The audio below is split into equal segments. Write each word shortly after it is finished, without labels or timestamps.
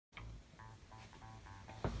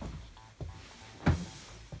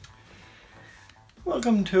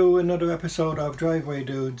Welcome to another episode of Driveway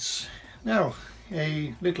Dudes. Now,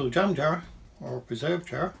 a little jam jar or preserve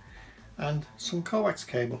jar and some coax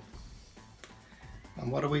cable. And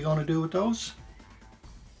what are we going to do with those?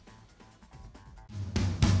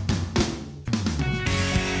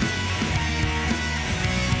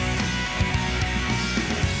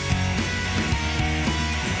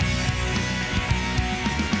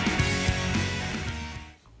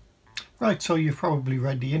 Right, so you've probably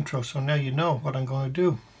read the intro, so now you know what I'm going to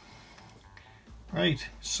do. Right,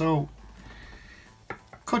 so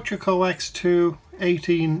cut your coax to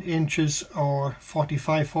 18 inches or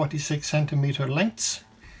 45-46 centimeter lengths,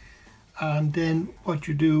 and then what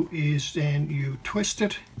you do is then you twist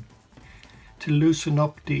it to loosen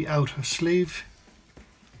up the outer sleeve,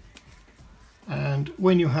 and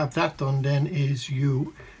when you have that done then is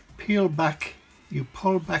you pull back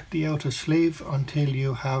the outer sleeve until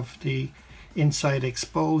you have the inside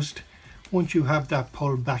exposed. Once you have that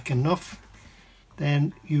pulled back enough,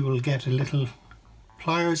 then you will get a little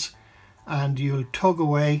pliers and you'll tug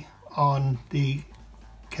away on the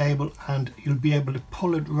cable and you'll be able to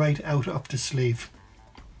pull it right out of the sleeve.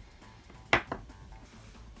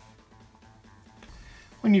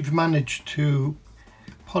 When you've managed to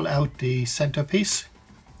pull out the centerpiece,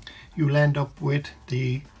 you'll end up with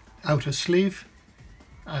the outer sleeve,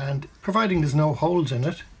 and providing there's no holes in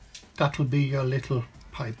it, that will be your little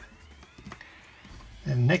pipe.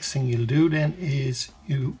 And next thing you'll do then is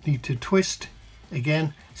you need to twist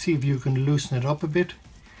again, see if you can loosen it up a bit,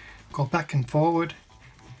 go back and forward,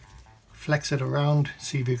 flex it around,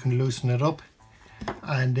 see if you can loosen it up,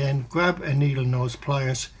 and then grab a needle nose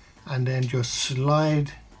pliers and then just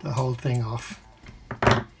slide the whole thing off.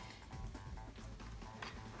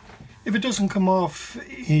 If it doesn't come off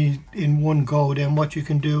in one go, then what you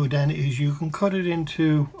can do then is you can cut it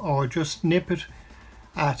into, or just nip it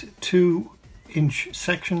at 2-inch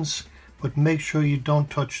sections, but make sure you don't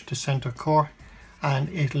touch the center core and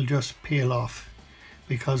it'll just peel off,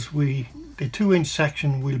 because the 2-inch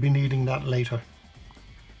section we'll be needing that later.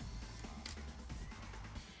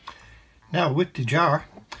 Now with the jar,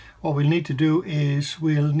 what we'll need to do is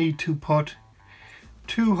we'll need to put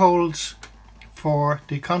 2 holes for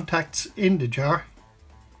the contacts in the jar,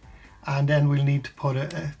 and then we'll need to put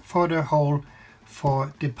a further hole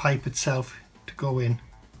for the pipe itself to go in,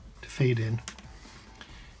 to feed in.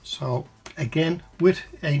 So again, with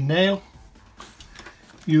a nail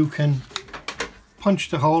you can punch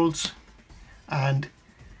the holes and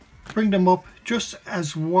bring them up just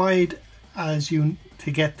as wide as you to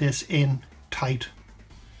get this in tight.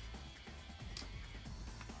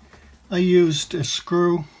 I used a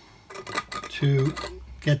screw to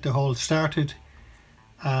get the hole started,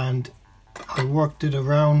 and I worked it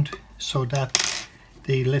around so that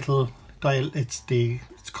the little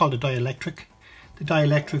it's called a dielectric. The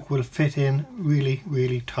dielectric will fit in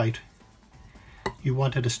really tight. You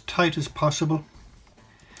want it as tight as possible,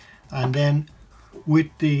 and then with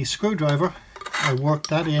the screwdriver I worked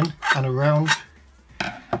that in and around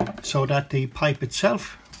so that the pipe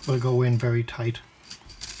itself will go in very tight.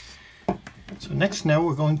 So next now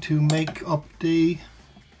we're going to make up the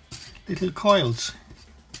little coils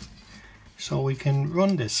so we can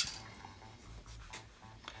run this.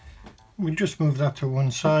 We'll just move that to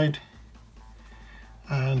one side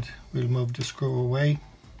and we'll move the screw away.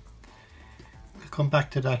 We'll come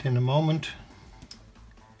back to that in a moment.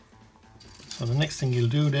 So the next thing you'll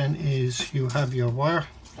do then is you have your wire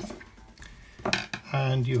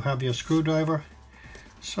and you have your screwdriver,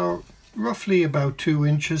 so roughly about 2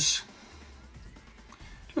 inches.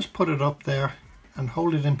 Just put it up there and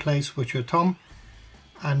hold it in place with your thumb,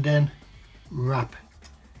 and then wrap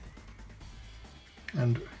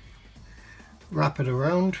it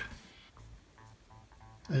around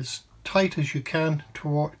as tight as you can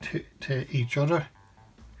to each other,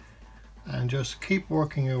 and just keep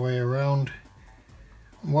working your way around.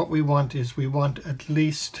 What we want is we want at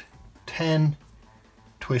least 10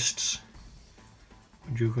 twists,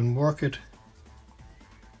 and you can work it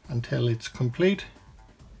until it's complete,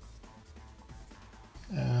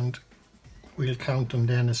 and we'll count them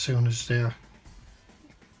then as soon as they're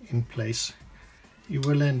in place. You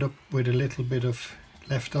will end up with a little bit of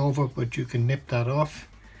left over, but you can nip that off.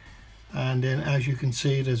 And then as you can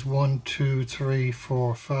see, there's 1, 2, 3,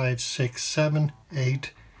 4, 5, 6, 7,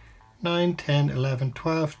 8, 9, 10, 11,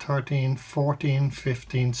 12, 13, 14,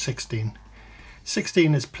 15, 16.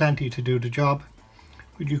 16 is plenty to do the job,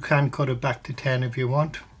 but you can cut it back to 10 if you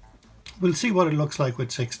want. We'll see what it looks like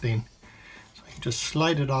with 16. So you just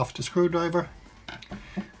slide it off the screwdriver,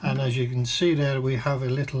 and as you can see there we have a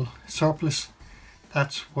little surplus.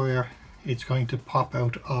 That's where it's going to pop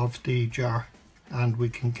out of the jar. and we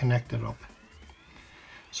can connect it up.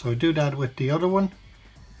 So do that with the other one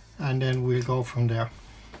and then we'll go from there.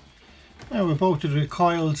 Now with both of the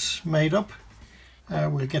coils made up,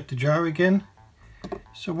 we'll get the jar again.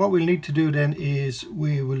 So what we'll need to do then is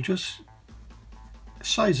we will just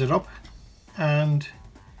size it up, and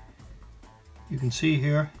you can see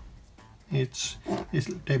here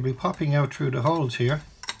they'll be popping out through the holes here.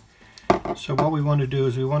 So what we want to do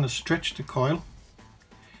is we want to stretch the coil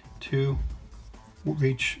to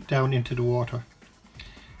reach down into the water.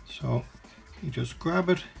 So you just grab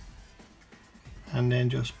it and then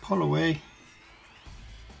just pull away,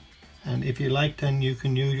 and if you like then you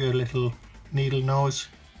can use your little needle nose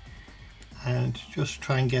and just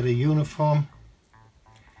try and get a uniform.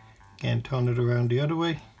 Again, turn it around the other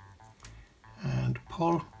way and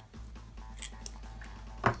pull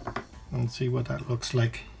and see what that looks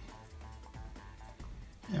like.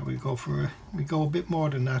 Yeah, we go a bit more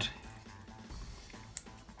than that.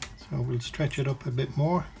 So we'll stretch it up a bit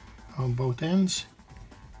more on both ends.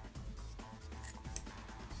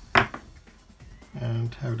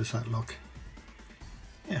 And how does that look?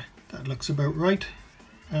 Yeah, that looks about right.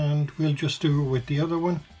 And we'll just do it with the other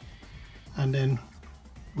one and then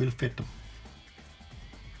we'll fit them.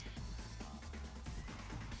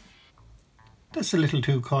 That's the little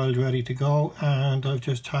two coils ready to go, and I've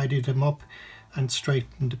just tidied them up and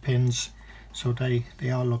straightened the pins so they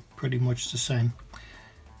all look pretty much the same.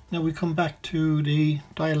 Now we come back to the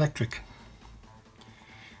dielectric.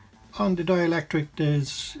 On the dielectric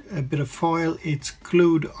there's a bit of foil. It's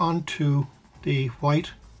glued onto the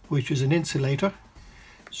white, which is an insulator.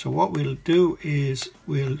 So what we'll do is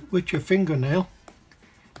we'll, with your fingernail,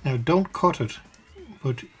 now don't cut it,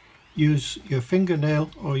 but use your fingernail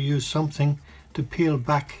or use something to peel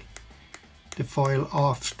back the foil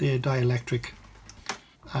off the dielectric,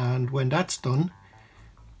 and when that's done,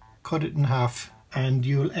 cut it in half and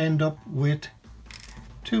you'll end up with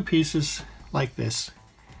two pieces like this,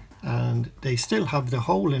 and they still have the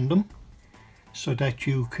hole in them so that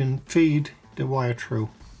you can feed the wire through.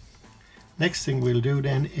 Next thing we'll do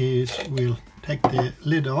then is we'll take the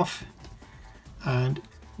lid off and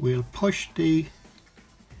we'll push the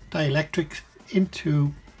dielectric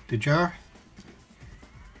into the jar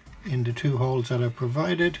in the two holes that are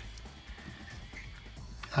provided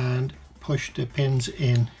and push the pins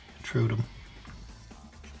in through them.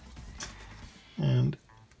 And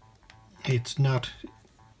it's not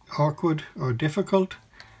awkward or difficult,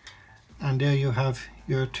 and there you have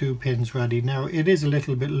your two pins ready. Now it is a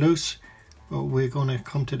little bit loose, but we're going to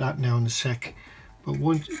come to that now in a sec. But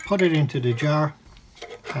once put it into the jar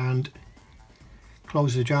and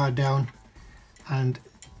close the jar down and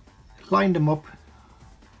line them up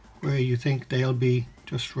where you think they'll be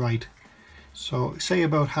just right. So say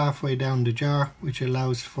about halfway down the jar, which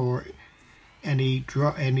allows for any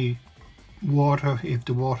water if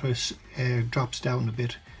the water drops down a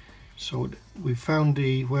bit. So we found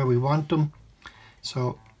where we want them.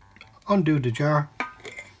 So undo the jar,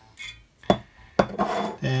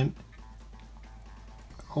 then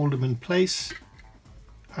hold them in place,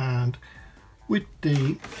 and with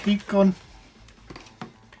the heat gun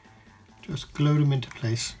just glue them into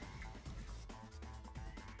place.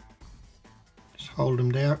 Just hold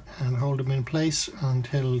them there and hold them in place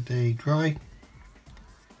until they dry.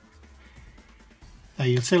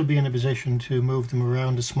 You'll still be in a position to move them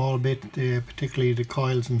around a small bit, particularly the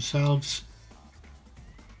coils themselves.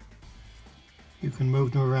 You can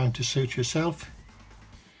move them around to suit yourself,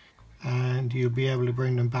 and you'll be able to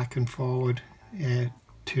bring them back and forward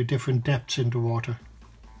to different depths in the water.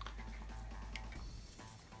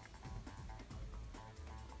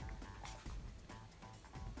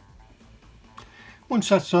 Once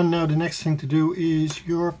that's done, now the next thing to do is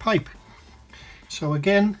your pipe. So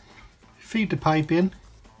again, feed the pipe in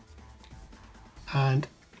and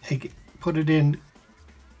put it in.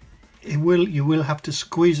 You will have to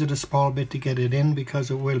squeeze it a small bit to get it in because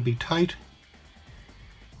it will be tight.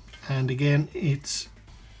 And again, it's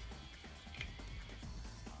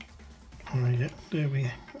there we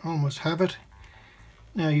almost have it.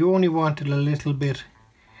 Now you only want it a little bit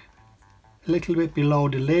below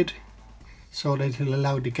the lid so that it'll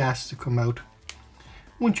allow the gas to come out.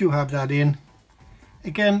 Once you have that in,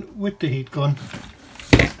 again with the heat gun,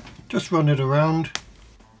 just run it around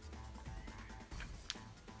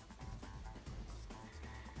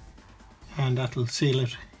and that'll seal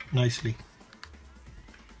it nicely.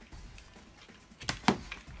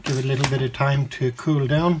 Give it a little bit of time to cool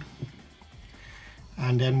down,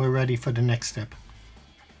 and then we're ready for the next step.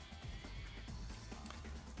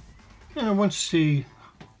 Now once the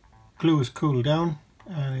glue is cooled down,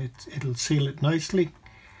 and it'll seal it nicely,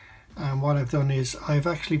 And what I've done is I've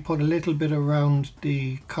actually put a little bit around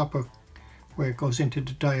the copper where it goes into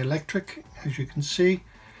the dielectric, as you can see,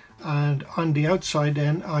 and on the outside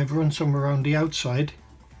then I've run some around the outside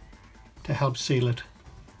to help seal it.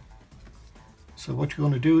 So what you're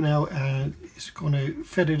going to do now is going to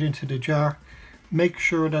fit it into the jar. Make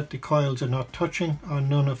sure that the coils are not touching or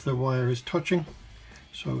none of the wire is touching.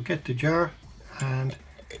 So get the jar and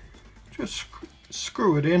just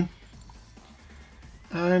screw it in,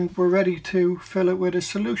 and we're ready to fill it with a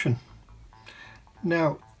solution.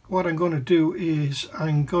 Now what I'm going to do is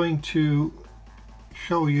I'm going to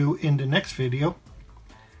show you in the next video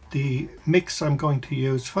the mix I'm going to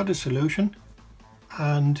use for the solution,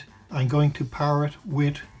 and I'm going to power it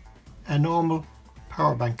with a normal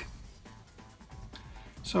power bank.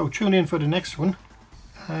 So tune in for the next one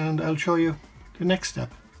and I'll show you the next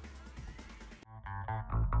step.